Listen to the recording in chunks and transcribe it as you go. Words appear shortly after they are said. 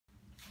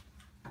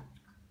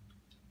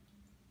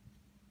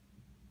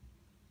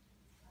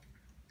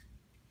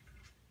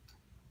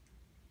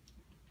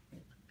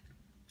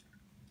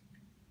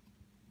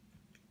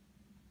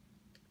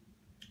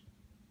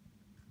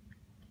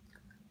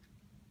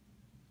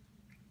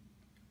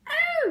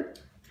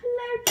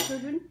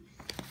children.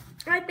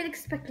 I've been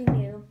expecting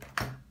you.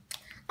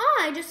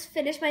 I just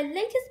finished my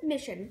latest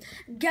mission,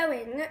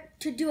 going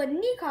to do a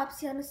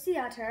necropsy on a sea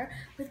otter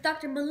with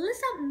Dr.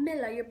 Melissa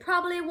Miller. You're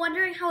probably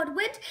wondering how it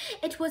went.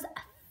 It was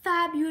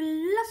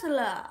fabulous.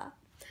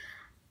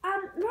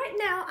 Right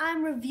now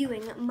I'm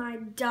reviewing my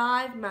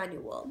dive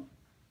manual.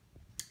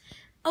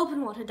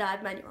 Open water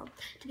dive manual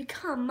to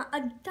become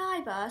a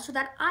diver so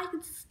that I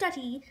could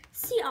study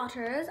sea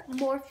otters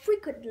more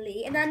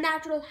frequently in their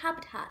natural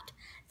habitat,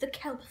 the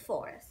kelp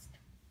forest.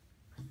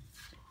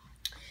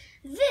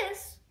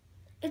 This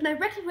is my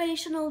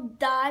recreational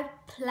dive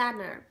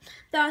planner.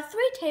 There are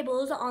 3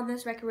 tables on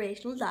this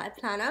recreational dive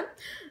planner.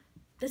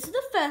 This is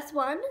the first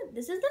one,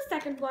 this is the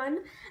second one,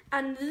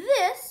 and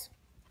this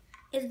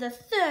is the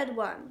third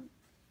one.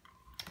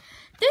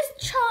 This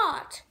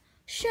chart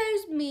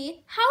shows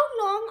me how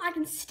long I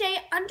can stay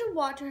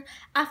underwater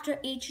after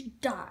each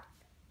dive.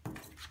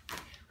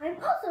 I'm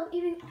also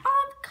eating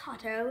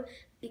avocado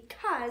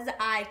because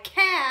I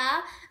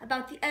care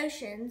about the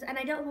oceans and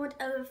I don't want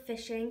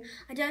overfishing.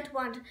 I don't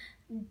want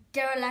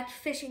derelict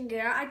fishing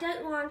gear. I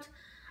don't want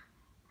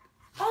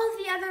all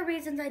the other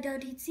reasons I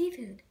don't eat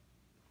seafood.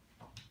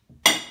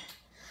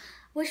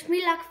 Wish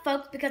me luck,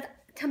 folks, because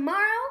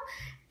tomorrow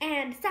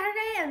and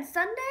Saturday and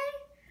Sunday,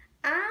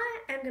 I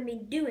am going to be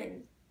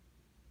doing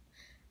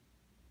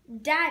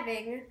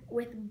diving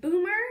with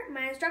Boomer,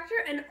 my instructor,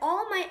 and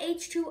all my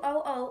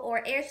H2OO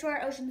or Air to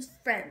Our Oceans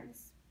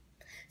friends.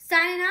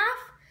 Signing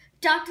off,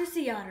 Dr.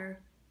 Sea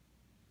Otter.